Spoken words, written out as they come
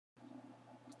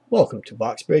Welcome to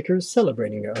Box Breakers,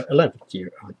 celebrating our 11th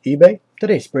year on eBay.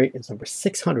 Today's break is number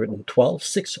 612,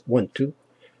 612.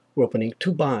 We're opening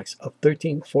two boxes of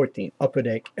 1314 Upper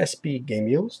Deck SP Game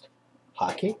Used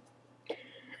Hockey.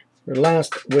 Our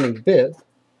last winning bid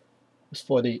was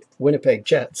for the Winnipeg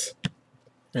Jets,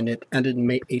 and it ended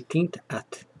May 18th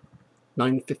at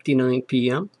 9:59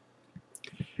 p.m.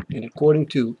 And according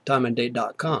to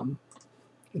timeanddate.com,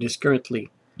 it is currently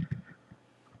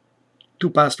 2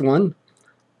 past 1,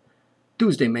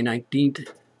 Tuesday, May 19th.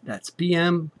 That's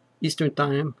p.m. Eastern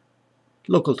Time,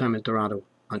 local time in Toronto,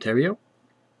 Ontario.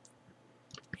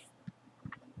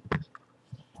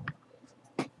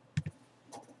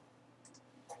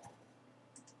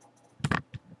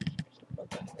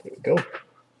 There we go.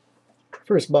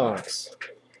 First box.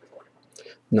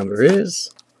 Number is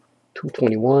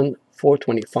 221,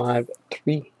 425,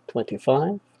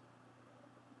 325.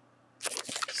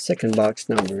 Second box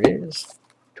number is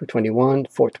 221,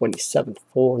 427,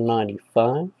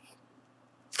 495.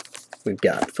 We've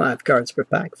got 5 cards per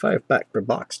pack, 5 pack per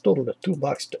box, total of 2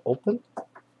 boxes to open.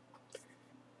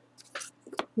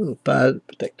 Little pad,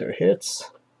 protect our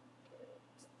hits.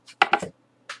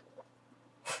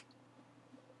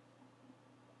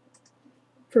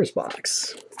 First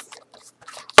box.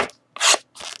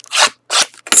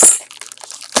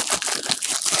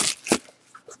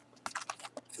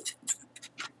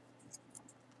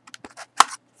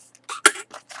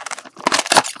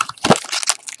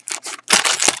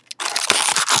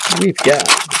 We've got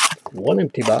 1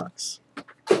 empty box,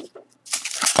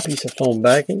 piece of foam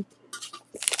backing,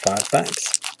 5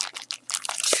 packs.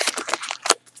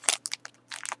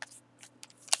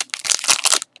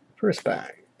 First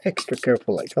pack, extra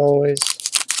careful like always.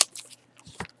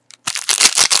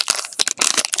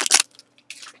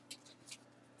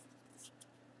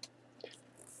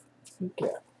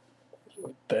 Okay,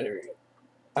 better.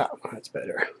 Ah, that's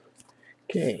better.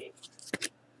 Okay,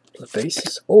 the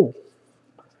bases. Oh,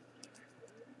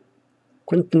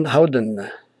 Quentin Howden,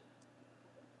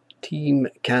 Team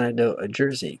Canada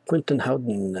jersey. Quentin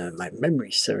Howden, my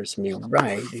memory serves me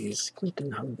right, is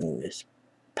Quentin Howden is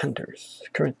Panthers.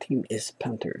 Current team is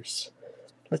Panthers.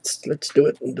 Let's do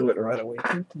it and do it right away.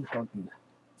 Quentin Howden.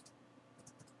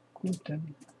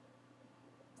 Quentin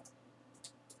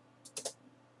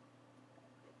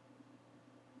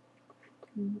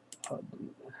Howden.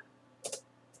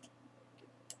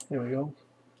 There we go.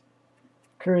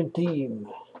 Current team.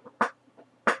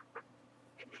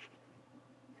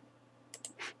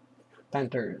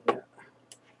 Panthers. Yeah.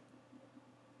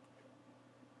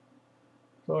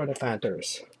 Florida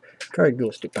Panthers. Card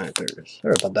goes to Panthers.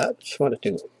 Sorry about that. Just wanted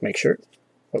to make sure.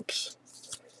 Oops.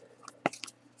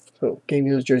 So, game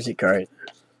used jersey card.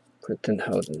 Quentin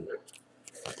Howden.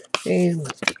 And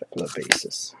a couple of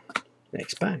bases.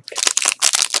 Next pack.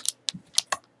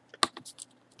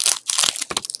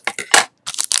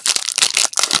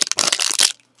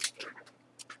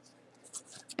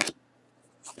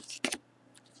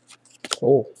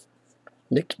 Oh,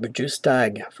 Nick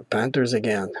Bajustag for Panthers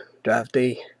again. Draft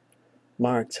day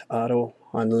marked auto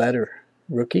on letter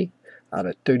rookie out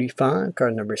of 35,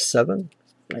 card number 7.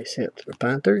 Nice hit for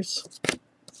Panthers.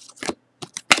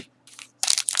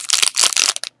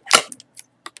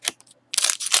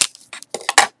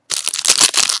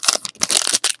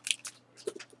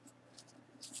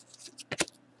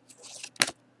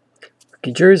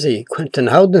 Rookie jersey, Quentin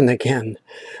Howden again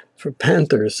for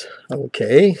Panthers.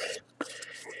 Okay.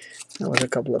 That was a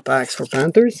couple of packs for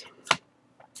Panthers.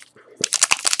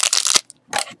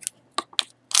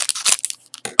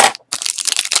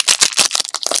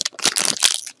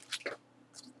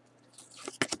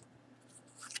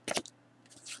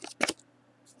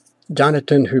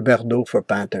 Jonathan Huberdeau for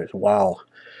Panthers. Wow.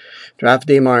 Draft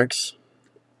day marks.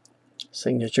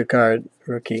 Signature card,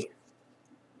 rookie.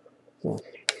 Well,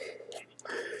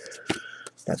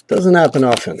 that doesn't happen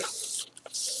often.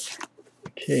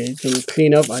 Okay, to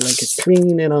clean up, I like it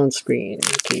clean and on screen.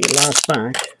 Okay, last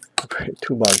pack.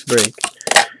 2 box break.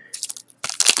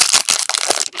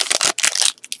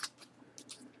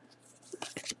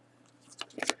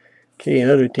 Okay,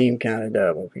 another Team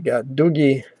Canada. We got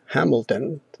Dougie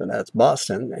Hamilton, so that's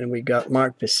Boston, and we got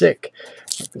Mark Pysyk.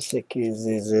 Mark Pysyk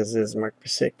is Mark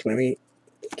Pysyk. Let me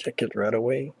check it right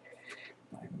away.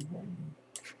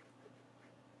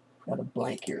 Got a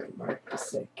blank here, Mark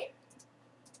Pysyk.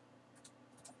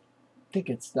 I think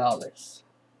it's Dallas.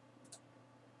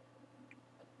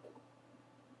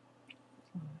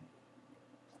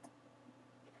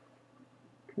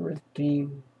 Current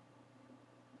team.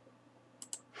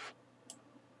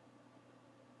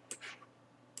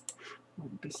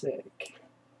 Mark Pysyk.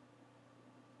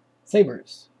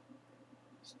 Sabres.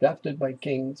 drafted by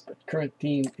Kings, but current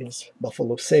team is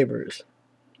Buffalo Sabres.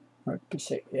 Hard to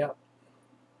say, yeah.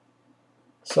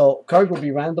 So card will be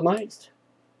randomized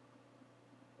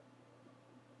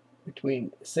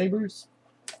between Sabres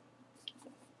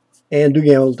and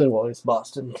Dougie Hamilton. Well, it's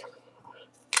Boston.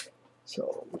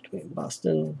 So between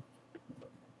Boston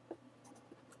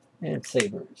and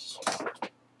Sabres.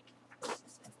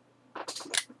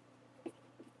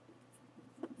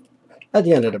 At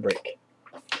the end of the break.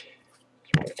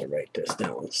 I have to write this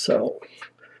down. So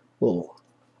we'll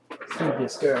leave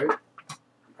this card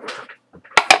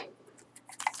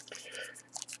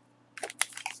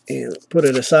and put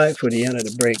it aside for the end of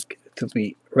the break to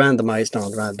be randomized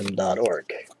on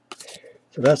random.org.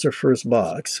 So that's our first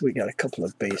box. We got a couple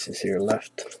of bases here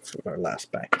left from our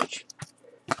last package.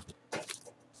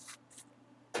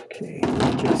 Okay,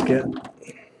 just get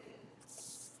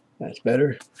that's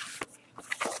better.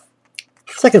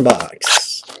 Second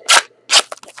box.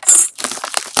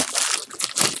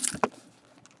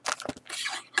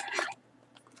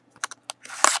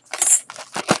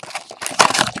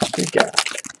 We got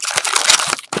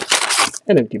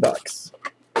an empty box,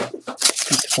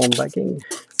 piece of foam backing,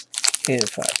 and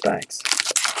 5 packs.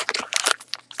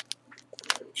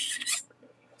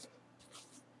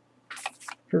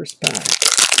 First pack.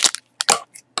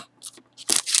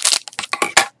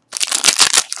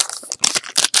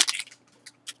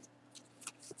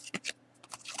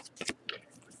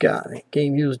 Got a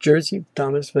game used jersey,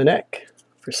 Thomas Vanek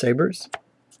for Sabres.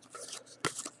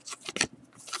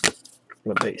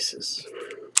 Couple of bases.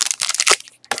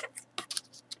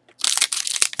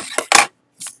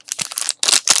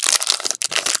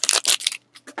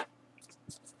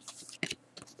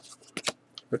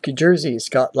 Rookie jersey,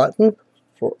 Scott Laughton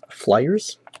for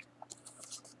Flyers.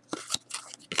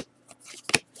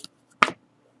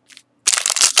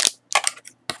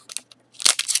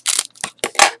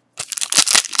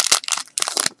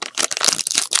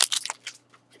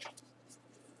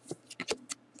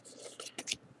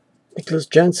 Nicholas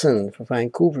Jensen for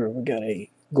Vancouver. We got a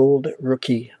gold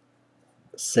rookie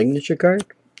signature card.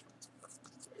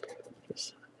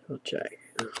 Just check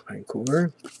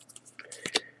Vancouver.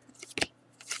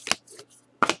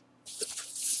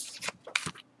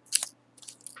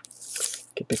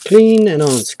 Keep it clean and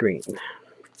on screen.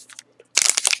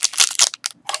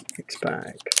 Next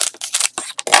pack.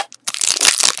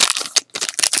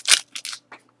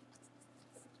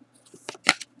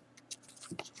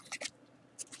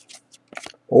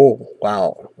 Oh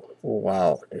wow. Oh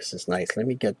wow, this is nice. Let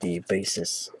me get the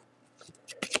bases.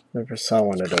 Never saw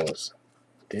one of those.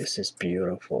 This is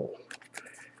beautiful.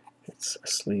 Let's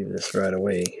sleeve this right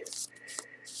away.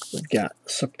 We've got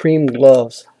Supreme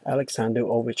Gloves, Alexander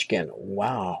Ovechkin.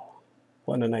 Wow,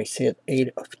 what a nice hit.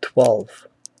 8 of 12.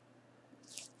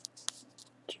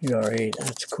 GR8,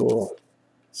 that's cool.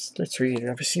 Let's read.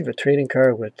 I received a trading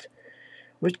card with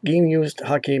which game used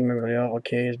hockey memorial.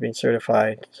 Okay, has been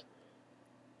certified.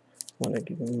 Want to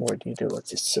give me more detail. What's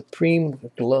this? Supreme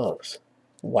Gloves.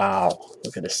 Wow,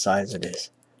 look at the size of this.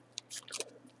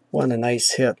 What a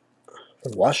nice hit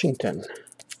from Washington.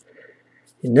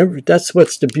 You never. That's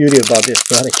what's the beauty about this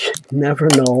product. You never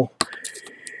know.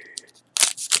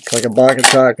 It's like a box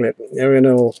of chocolate. You never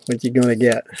know what you're gonna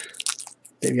get.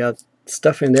 They've got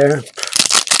stuff in there.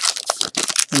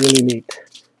 Really neat.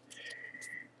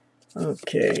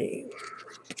 Okay.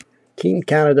 Team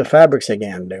Canada Fabrics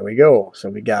again. There we go. So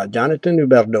we got Jonathan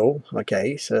Huberdeau.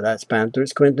 Okay, so that's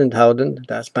Panthers. Quentin Howden.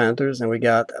 That's Panthers. And we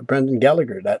got Brendan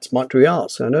Gallagher. That's Montreal.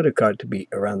 So another card to be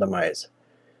randomized.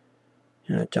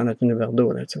 Jonathan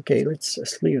Huberdeau. That's okay.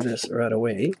 Let's leave this right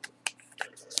away.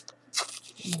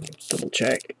 Double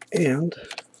check. And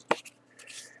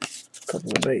a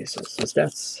couple of bases. So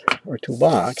that's our 2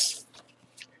 box.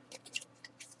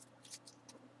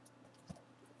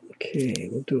 Okay,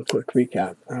 we'll do a quick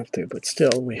recap after, but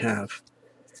still we have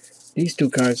these 2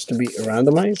 cards to be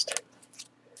randomized.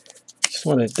 Just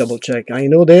want to double check. I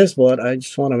know this, but I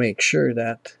just want to make sure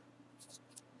that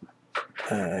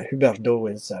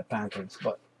Huberdeau is Panthers,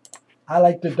 but I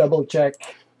like to double check.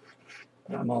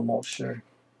 I'm almost sure.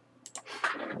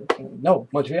 No,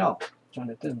 Montreal.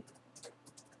 Jonathan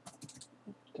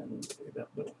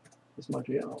Huberdeau is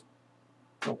Montreal.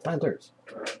 No, Panthers.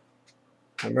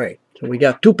 I'm right. So we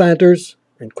got 2 Panthers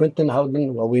and Quentin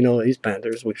Howden. Well, we know he's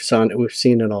Panthers. We've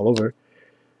seen it all over.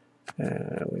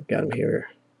 We've got him here.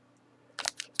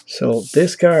 So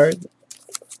this card,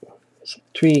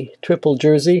 3 triple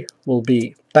jersey, will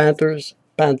be Panthers,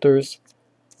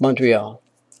 Montreal.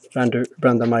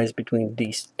 Randomized between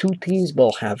these 2 teams.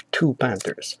 We'll have 2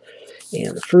 Panthers.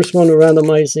 And the first one we're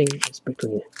randomizing is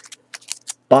between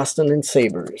Boston and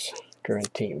Sabres,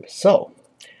 current team. So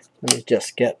Let me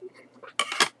just get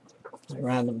my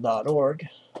random.org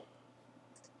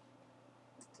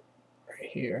right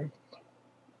here.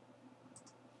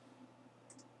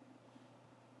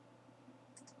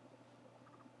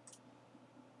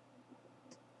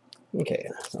 Okay,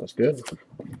 that sounds good.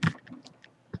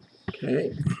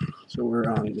 Okay, so we're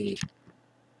on the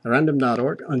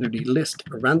random.org under the list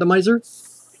randomizer.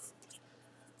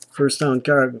 First on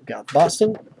card, we've got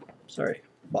Boston.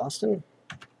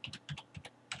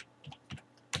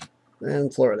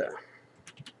 And Florida.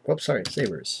 Oops, sorry,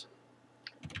 Sabres.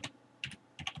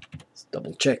 Let's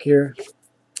double check here.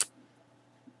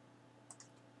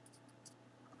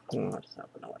 Oh, that's not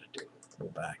what I want to do. Go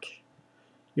back.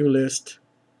 New list.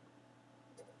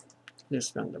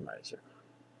 List randomizer.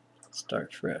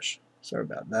 Start fresh. Sorry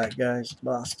about that, guys.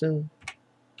 Boston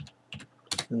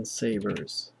and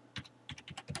Sabres.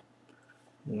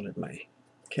 Look at my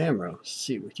camera.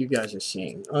 See what you guys are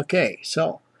seeing. Okay,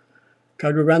 so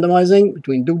card we're randomizing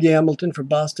between Dougie Hamilton for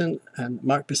Boston and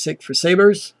Mark Pysyk for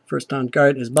Sabres. First on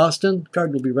card is Boston.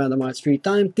 Card will be randomized 3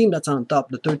 times. Team that's on top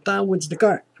the 3rd time wins the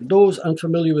card. For those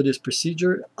unfamiliar with this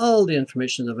procedure, all the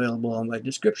information is available on my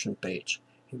description page.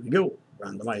 Here we go.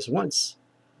 Randomize once.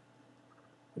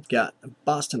 We've got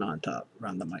Boston on top.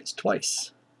 Randomized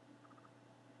twice.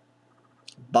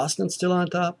 Boston still on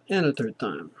top and a 3rd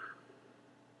time.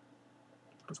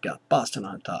 We've got Boston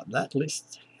on top. That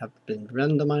list have been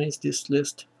randomized, this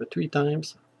list, for 3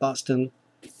 times. Boston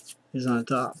is on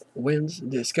top, wins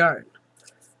this card.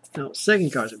 Now,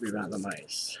 second cards will be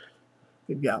randomized.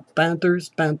 We've got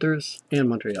Panthers, and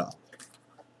Montreal.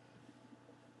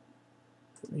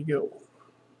 There we go.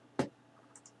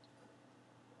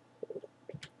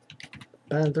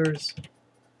 Panthers,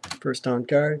 first on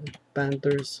card,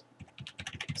 Panthers,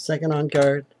 second on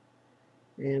card,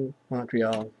 and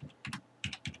Montreal.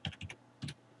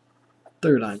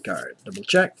 3rd on card. Double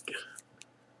check.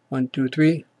 1, 2,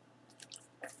 3.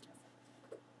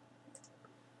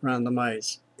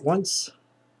 Randomize once.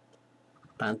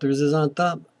 Panthers is on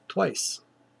top twice.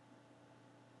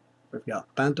 We've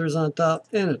got Panthers on top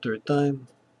and a 3rd time.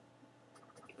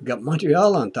 We've got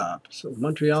Montreal on top. So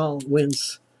Montreal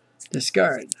wins this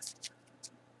card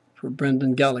for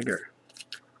Brendan Gallagher.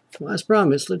 So as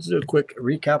promised, let's do a quick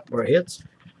recap of our hits.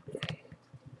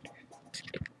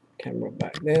 Camera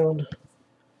back down.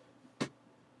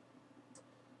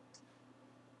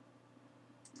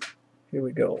 Here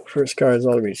we go. First card is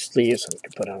already sleeved, so we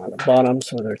can put it on the bottom.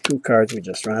 So there are 2 cards we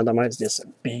just randomized. This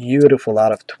beautiful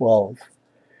out of 12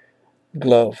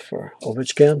 glove for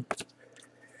Ovechkin.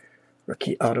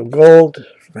 Rookie auto gold,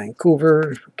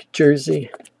 Vancouver, rookie jersey.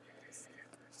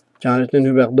 Jonathan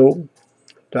Huberdeau.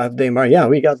 Draft Day Mar. Yeah,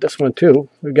 we got this one too.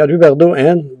 We got Huberdeau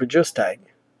and Bajustag.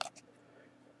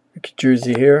 Rookie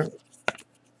jersey here.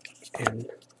 And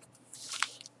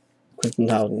Quentin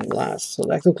Howden last. So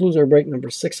that concludes our break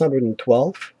number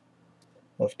 612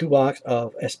 of 2 box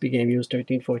of SP Game Used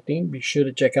 1314. Be sure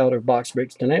to check out our box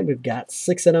breaks tonight. We've got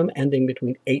 6 of them ending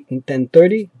between 8 and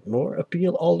 10:30. More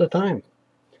appeal all the time.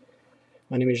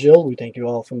 My name is Gilles. We thank you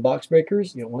all from Box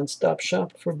Breakers, your one-stop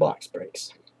shop for box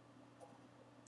breaks.